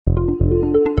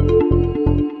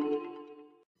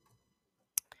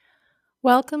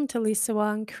Welcome to Lisa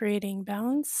Wong Creating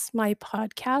Balance. My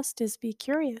podcast is Be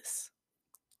Curious.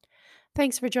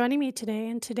 Thanks for joining me today.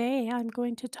 And today I'm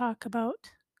going to talk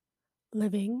about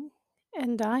living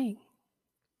and dying.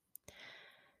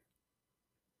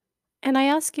 And I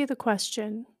ask you the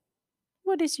question,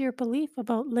 what is your belief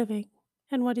about living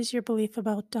and what is your belief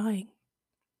about dying?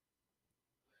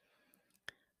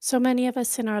 So many of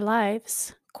us in our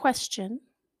lives question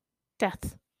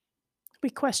death, we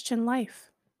question life.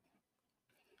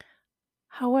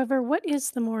 However, what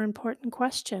is the more important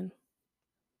question?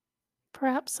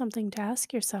 Perhaps something to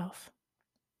ask yourself.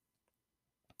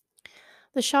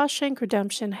 The Shawshank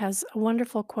Redemption has a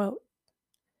wonderful quote: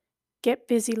 get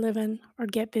busy living or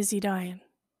get busy dying.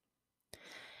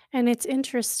 And it's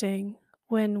interesting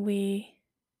when we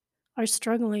are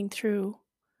struggling through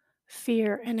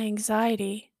fear and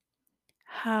anxiety,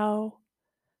 how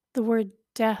the word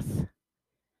death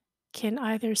can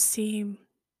either seem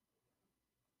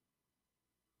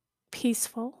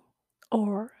peaceful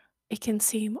or it can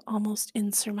seem almost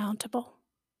insurmountable.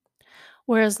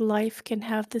 Whereas life can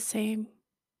have the same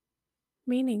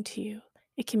meaning to you.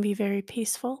 It can be very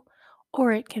peaceful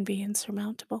or it can be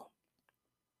insurmountable.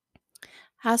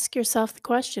 Ask yourself the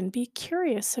question, be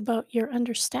curious about your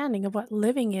understanding of what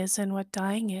living is and what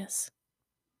dying is.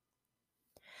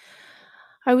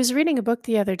 I was reading a book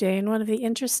the other day, and one of the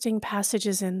interesting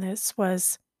passages in this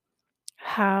was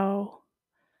how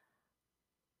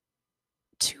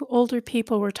two older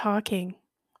people were talking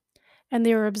and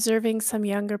they were observing some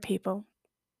younger people.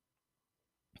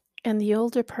 And the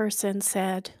older gentleman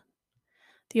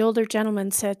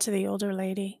said to the older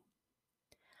lady,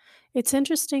 "It's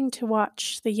interesting to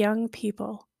watch the young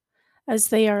people as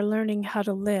they are learning how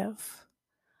to live,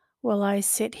 while I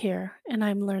sit here and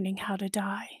I'm learning how to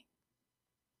die."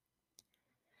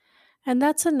 And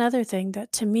that's another thing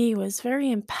that to me was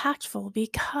very impactful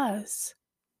because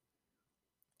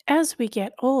as we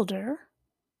get older,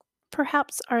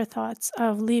 perhaps our thoughts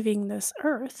of leaving this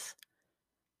earth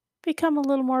become a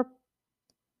little more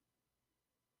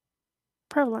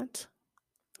prevalent.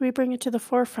 We bring it to the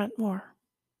forefront more.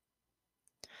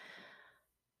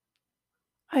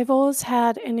 I've always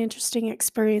had an interesting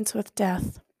experience with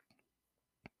death.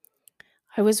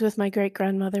 I was with my great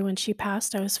grandmother when she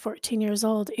passed. I was 14 years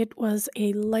old. It was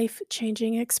a life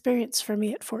changing experience for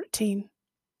me at 14.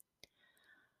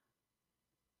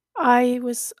 I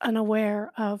was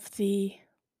unaware of the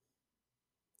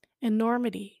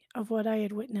enormity of what I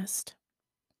had witnessed.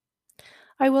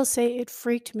 I will say it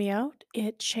freaked me out.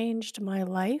 It changed my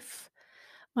life,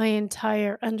 my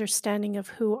entire understanding of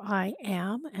who I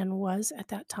am and was at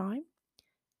that time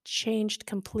changed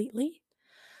completely.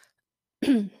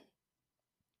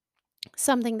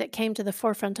 Something that came to the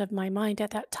forefront of my mind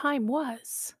at that time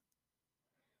was,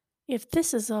 if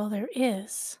this is all there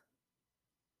is,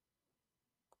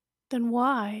 then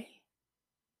why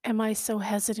am I so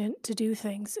hesitant to do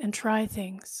things and try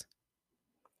things?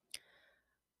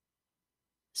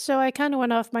 So I kind of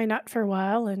went off my nut for a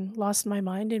while and lost my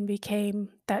mind and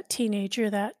became that teenager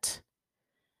that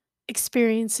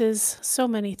experiences so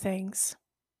many things.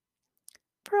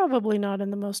 Probably not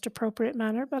in the most appropriate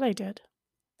manner, but I did.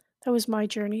 That was my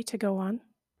journey to go on.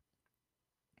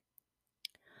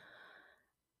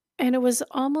 And it was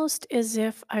almost as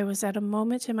if I was at a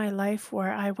moment in my life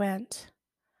where I went,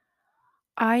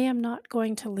 I am not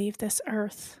going to leave this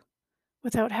earth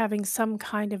without having some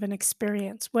kind of an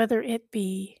experience, whether it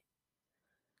be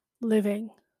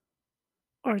living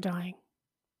or dying.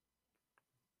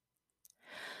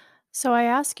 So I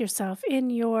ask yourself,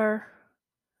 in your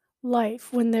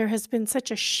life, when there has been such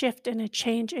a shift and a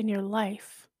change in your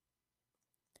life,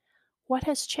 what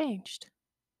has changed?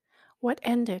 What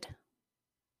ended?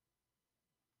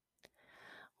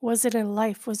 Was it a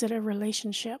life? Was it a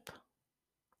relationship?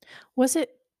 Was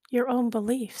it your own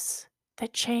beliefs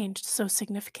that changed so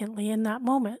significantly in that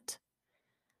moment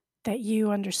that you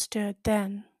understood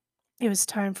then it was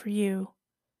time for you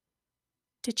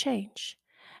to change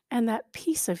and that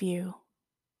piece of you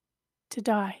to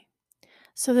die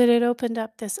so that it opened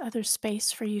up this other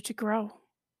space for you to grow?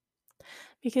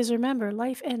 Because remember,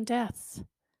 life and death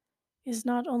is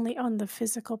not only on the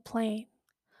physical plane.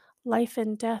 Life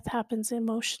and death happens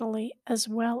emotionally as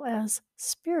well as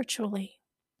spiritually.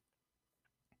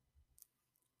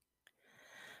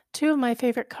 Two of my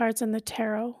favorite cards in the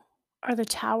tarot are the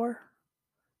Tower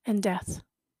and Death.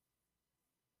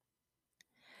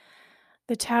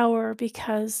 The Tower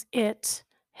because it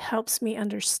helps me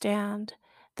understand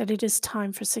that it is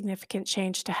time for significant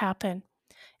change to happen.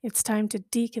 It's time to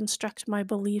deconstruct my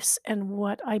beliefs and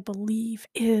what I believe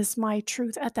is my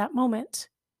truth at that moment.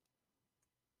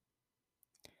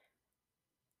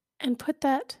 and put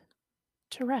that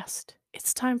to rest.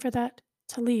 It's time for that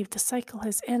to leave. The cycle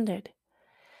has ended.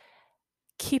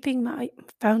 Keeping my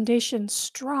foundation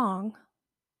strong,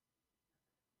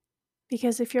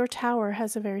 because if your tower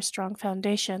has a very strong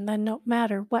foundation, then no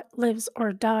matter what lives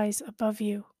or dies above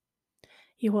you,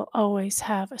 you will always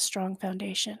have a strong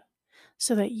foundation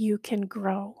so that you can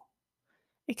grow,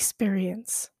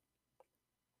 experience,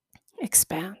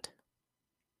 expand.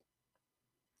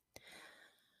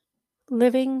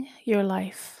 Living your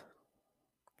life.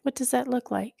 What does that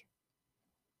look like?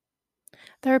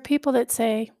 There are people that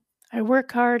say, I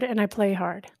work hard and I play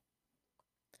hard.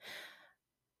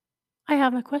 I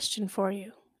have a question for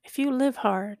you. If you live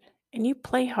hard and you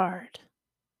play hard,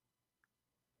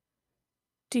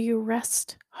 do you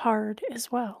rest hard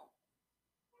as well?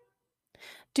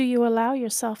 Do you allow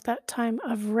yourself that time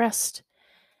of rest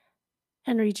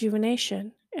and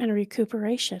rejuvenation and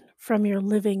recuperation from your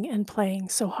living and playing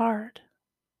so hard?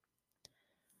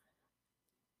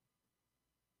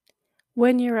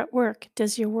 When you're at work,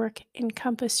 does your work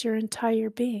encompass your entire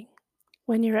being?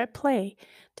 When you're at play,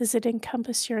 does it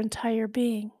encompass your entire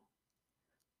being?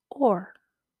 Or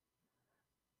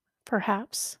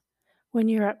perhaps when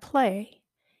you're at play,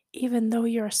 even though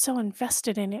you're so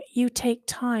invested in it, you take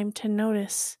time to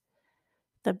notice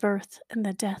the birth and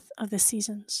the death of the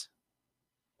seasons.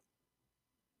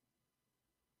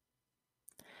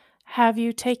 Have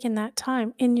you taken that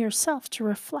time in yourself to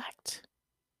reflect?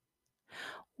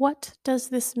 What does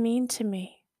this mean to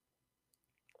me?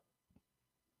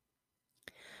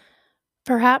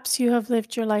 Perhaps you have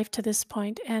lived your life to this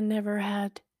point and never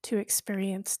had to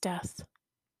experience death.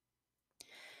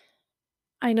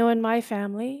 I know in my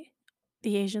family,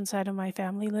 the Asian side of my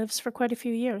family lives for quite a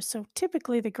few years. So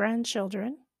typically the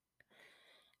grandchildren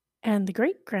and the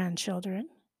great grandchildren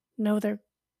know their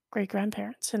great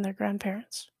grandparents and their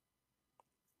grandparents.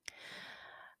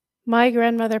 My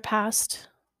grandmother passed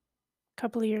a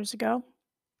couple of years ago.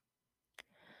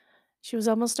 She was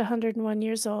almost 101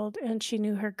 years old, and she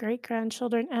knew her great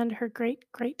grandchildren and her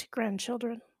great great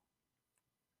grandchildren.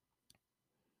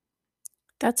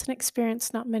 That's an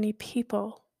experience not many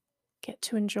people get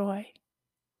to enjoy.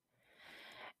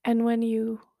 And when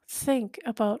you think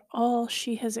about all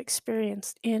she has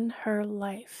experienced in her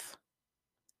life,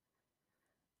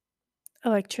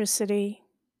 electricity,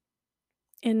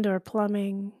 indoor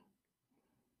plumbing,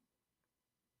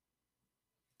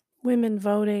 women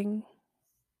voting,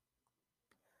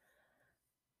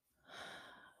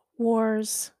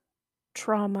 wars,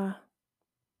 trauma,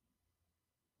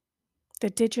 the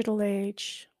digital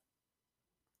age,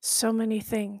 so many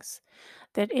things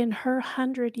that in her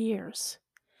 100 years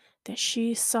that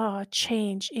she saw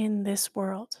change in this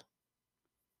world.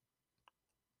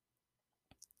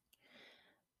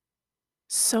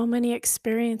 So many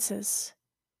experiences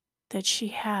that she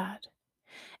had,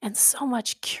 and so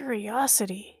much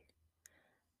curiosity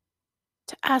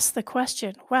to ask the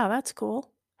question, wow, that's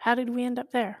cool. How did we end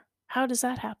up there? How does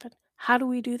that happen? How do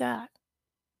we do that?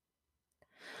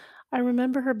 I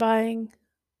remember her buying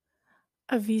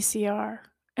a VCR,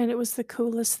 and it was the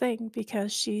coolest thing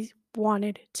because she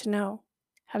wanted to know,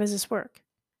 how does this work?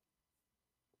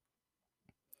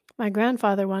 My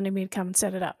grandfather wanted me to come and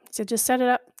set it up. He said, just set it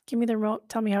up, give me the remote,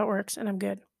 tell me how it works, and I'm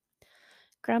good.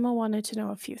 Grandma wanted to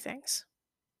know a few things.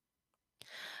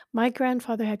 My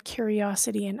grandfather had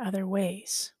curiosity in other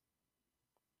ways.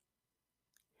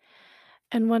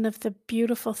 And one of the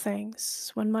beautiful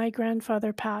things, when my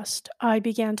grandfather passed, I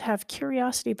began to have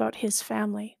curiosity about his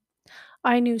family.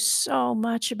 I knew so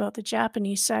much about the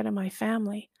Japanese side of my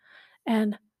family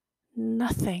and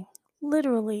nothing,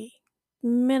 literally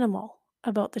minimal,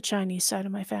 about the Chinese side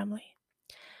of my family.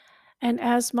 And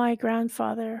as my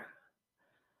grandfather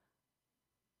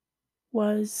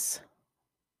was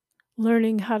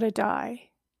learning how to die,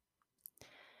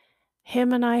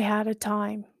 him and I had a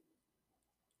time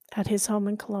at his home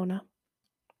in Kelowna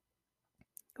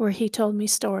where he told me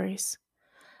stories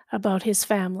about his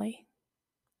family,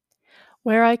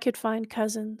 where I could find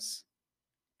cousins,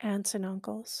 aunts, and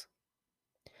uncles,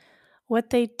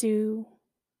 what they do,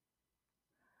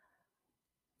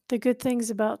 the good things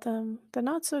about them, the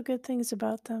not so good things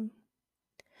about them.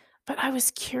 But I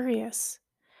was curious.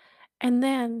 And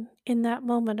then in that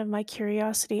moment of my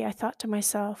curiosity, I thought to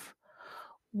myself,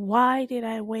 why did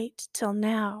I wait till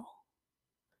now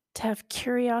to have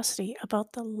curiosity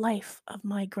about the life of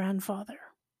my grandfather,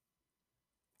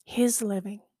 his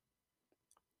living?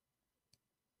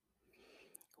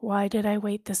 Why did I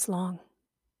wait this long?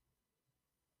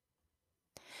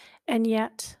 And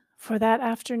yet, for that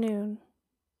afternoon,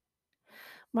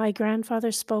 my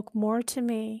grandfather spoke more to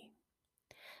me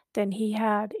than he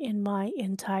had in my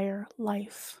entire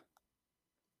life.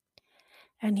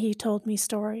 and he told me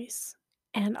stories,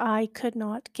 and I could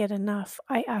not get enough.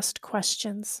 I asked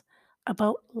questions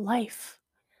about life,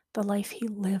 the life he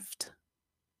lived,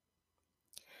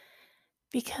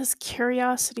 because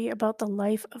curiosity about the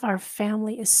life of our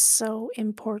family is so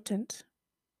important.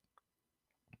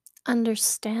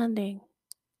 Understanding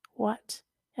what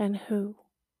and who,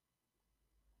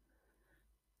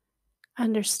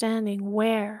 understanding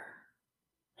where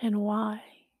and why.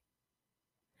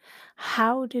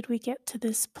 How did we get to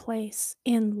this place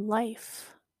in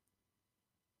life?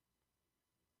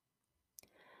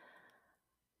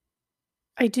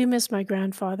 I do miss my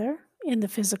grandfather in the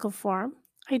physical form.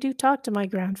 I do talk to my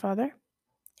grandfather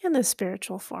in the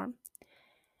spiritual form.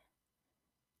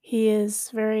 He is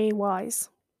very wise.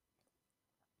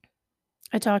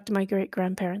 I talk to my great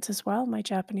grandparents as well, my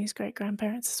Japanese great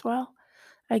grandparents as well.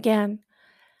 Again,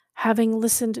 having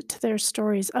listened to their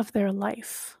stories of their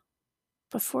life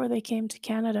before they came to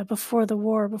Canada, before the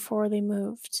war, before they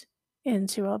moved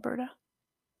into Alberta.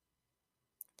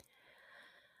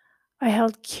 I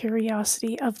held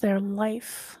curiosity of their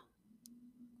life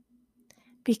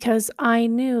because I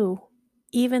knew,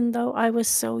 even though I was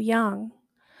so young,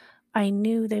 I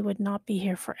knew they would not be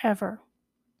here forever.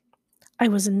 I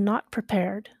was not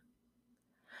prepared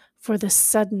for the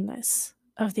suddenness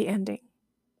of the ending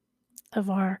of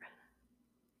our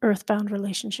earthbound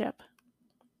relationship.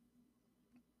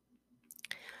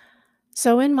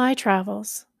 So, in my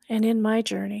travels and in my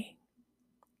journey,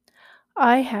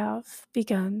 I have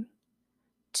begun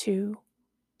to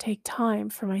take time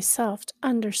for myself to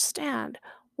understand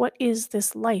what is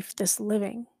this life, this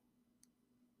living.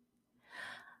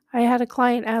 I had a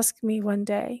client ask me one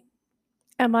day,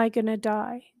 "Am I going to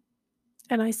die?"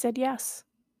 And I said, "Yes,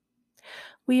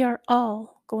 we are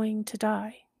all going to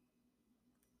die."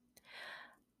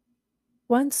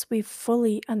 Once we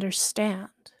fully understand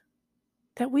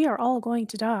that we are all going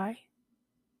to die,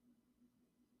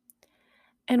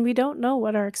 and we don't know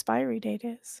what our expiry date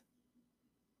is,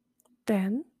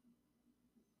 then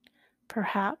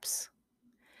perhaps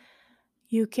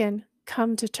you can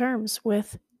come to terms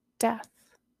with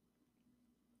death,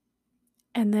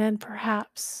 and then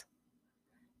perhaps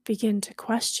begin to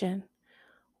question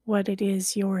what it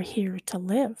is you're here to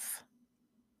live.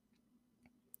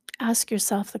 Ask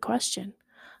yourself the question,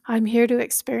 I'm here to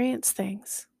experience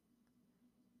things.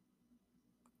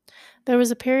 There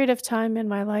was a period of time in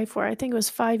my life where I think it was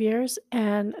 5 years,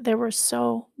 and there were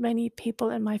so many people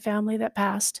in my family that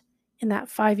passed in that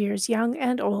 5 years, young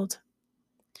and old.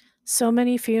 So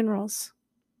many funerals,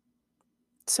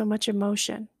 so much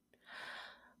emotion,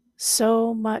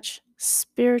 so much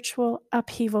spiritual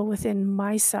upheaval within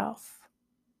myself.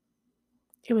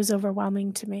 It was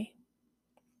overwhelming to me.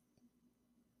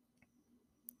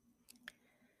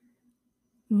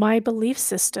 My belief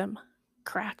system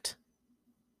cracked.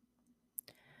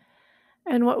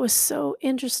 And what was so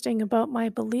interesting about my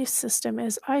belief system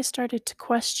is I started to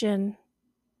question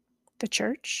the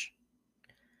church,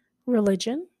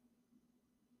 religion,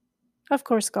 of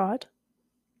course, God,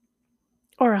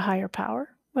 or a higher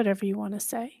power, whatever you want to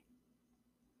say.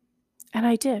 And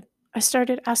I did. I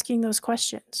started asking those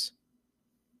questions.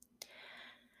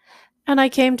 And I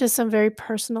came to some very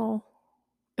personal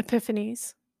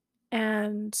epiphanies.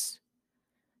 And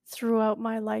throughout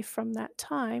my life from that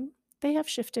time, they have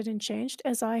shifted and changed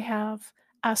as I have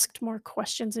asked more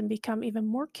questions and become even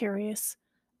more curious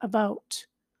about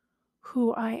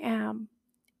who I am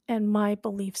and my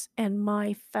beliefs and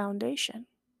my foundation.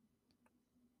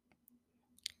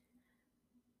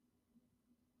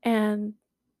 And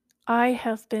I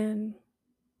have been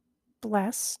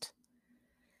blessed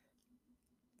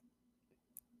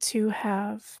to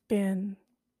have been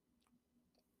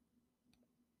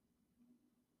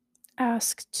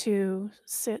asked to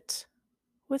sit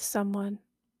with someone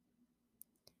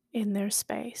in their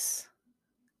space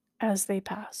as they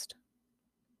passed.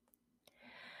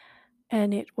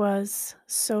 And it was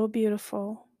so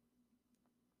beautiful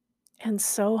and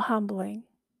so humbling.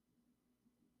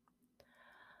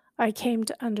 I came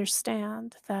to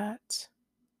understand that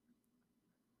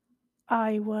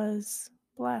I was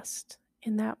blessed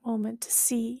in that moment to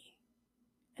see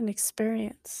and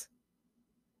experience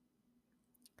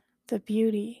the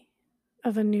beauty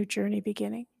of a new journey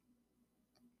beginning.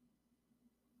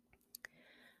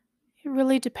 It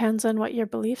really depends on what your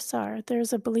beliefs are.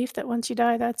 There's a belief that once you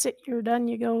die, that's it, you're done.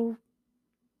 You go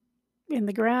in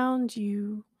the ground,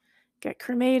 you get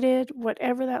cremated,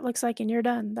 whatever that looks like, and you're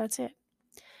done. That's it.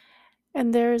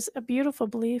 And there's a beautiful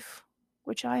belief,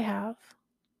 which I have,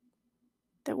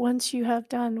 that once you have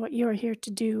done what you are here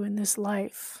to do in this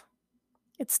life,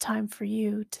 it's time for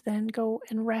you to then go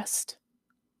and rest.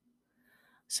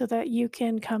 so that you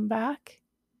can come back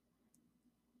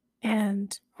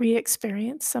and re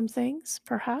experience some things,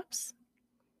 perhaps,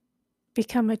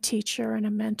 become a teacher and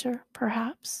a mentor,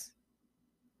 perhaps,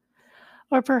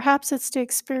 or perhaps it's to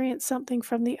experience something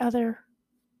from the other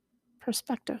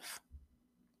perspective.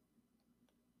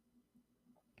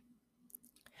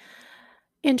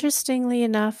 Interestingly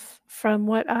enough, from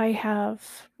what I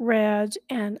have read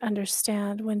and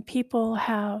understand, when people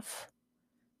have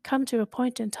come to a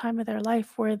point in time of their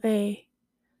life where they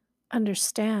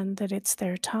understand that it's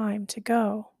their time to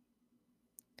go,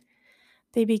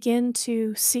 they begin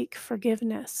to seek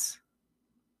forgiveness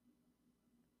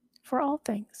for all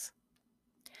things.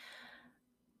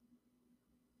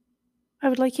 I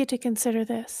would like you to consider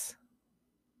this.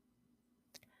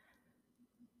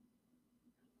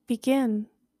 Begin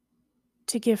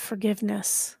to give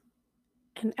forgiveness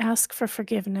and ask for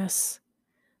forgiveness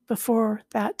before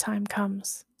that time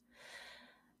comes.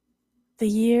 The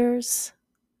years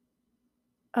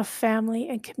of family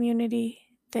and community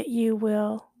that you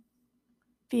will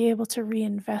be able to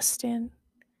reinvest in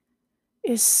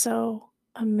is so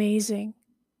amazing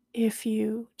if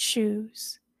you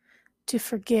choose to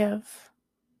forgive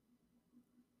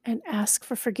and ask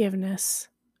for forgiveness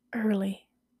early.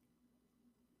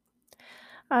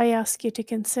 I ask you to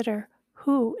consider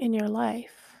who in your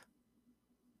life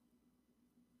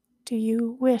do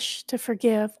you wish to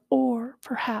forgive, or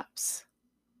perhaps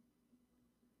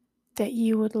that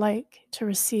you would like to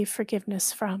receive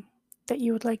forgiveness from, that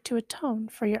you would like to atone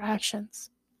for your actions.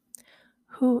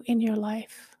 Who in your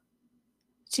life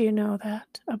do you know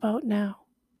that about now?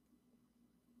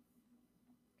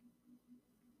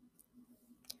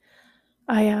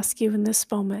 I ask you in this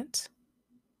moment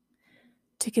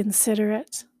to consider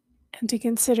it and to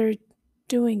consider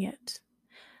doing it.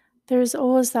 There's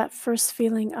always that first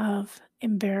feeling of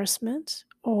embarrassment,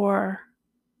 or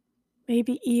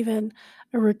maybe even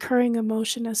a recurring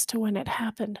emotion as to when it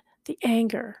happened, the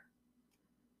anger,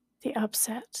 the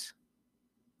upset,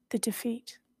 the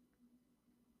defeat.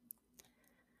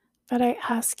 But I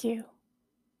ask you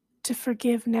to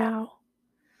forgive now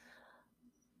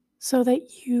so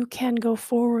that you can go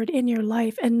forward in your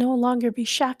life and no longer be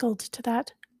shackled to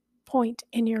that point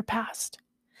in your past,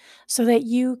 so that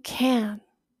you can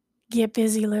get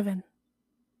busy living.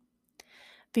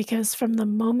 Because from the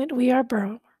moment we are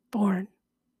born,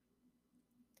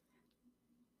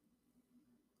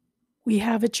 we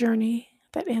have a journey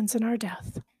that ends in our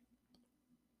death.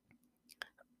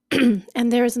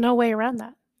 And there is no way around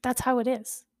that. That's how it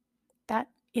is. That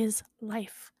is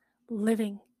life,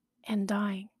 living and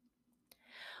dying.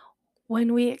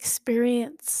 When we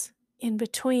experience in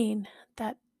between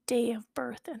that day of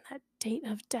birth and that date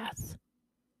of death,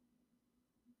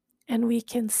 and we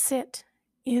can sit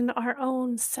in our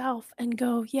own self and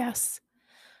go, yes,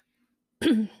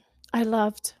 I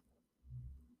loved,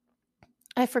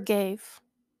 I forgave,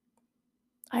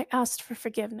 I asked for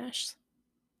forgiveness,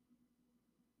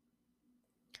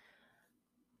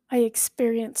 I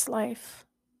experienced life.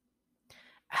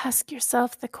 Ask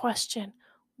yourself the question,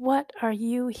 what are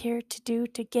you here to do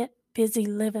to get busy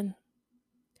living?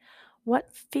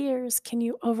 What fears can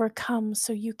you overcome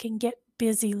so you can get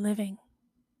busy living?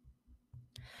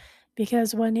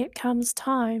 Because when it comes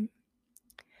time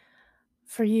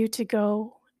for you to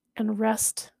go and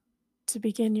rest to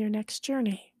begin your next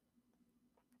journey,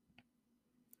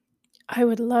 I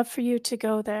would love for you to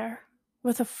go there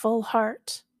with a full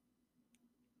heart,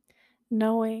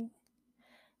 knowing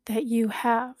that you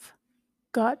have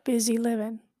got busy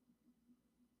living,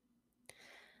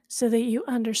 so that you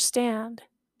understand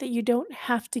that you don't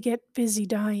have to get busy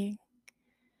dying,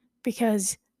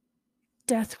 because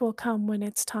death will come when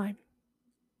it's time.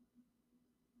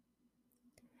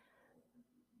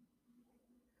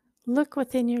 Look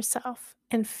within yourself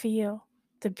and feel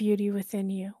the beauty within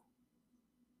you.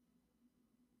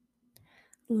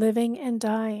 Living and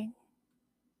dying.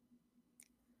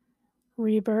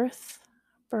 Rebirth,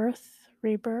 birth,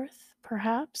 rebirth,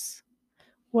 perhaps.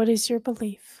 What is your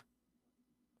belief?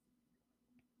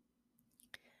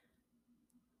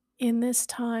 In this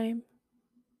time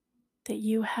that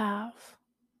you have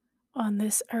on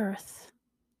this earth,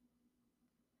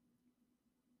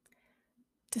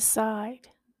 decide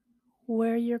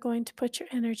where you're going to put your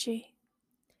energy.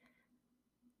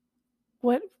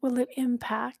 What will it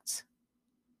impact?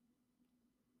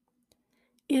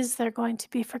 Is there going to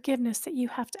be forgiveness that you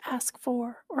have to ask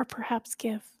for or perhaps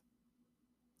give?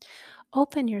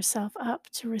 Open yourself up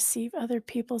to receive other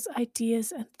people's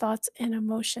ideas and thoughts and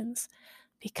emotions,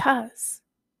 because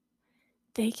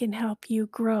they can help you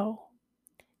grow,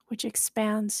 which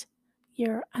expands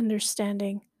your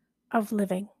understanding of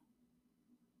living.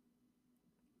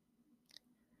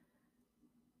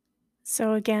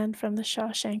 So, again, from the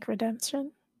Shawshank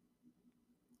Redemption,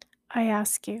 I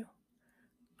ask you,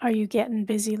 are you getting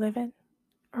busy living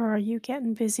or are you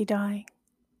getting busy dying?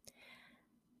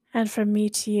 And from me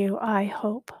to you, I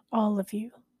hope all of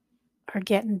you are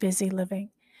getting busy living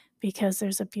because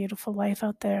there's a beautiful life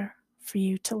out there for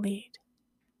you to lead.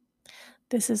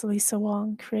 This is Lisa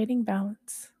Wong, creating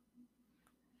balance.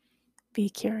 Be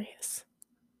curious.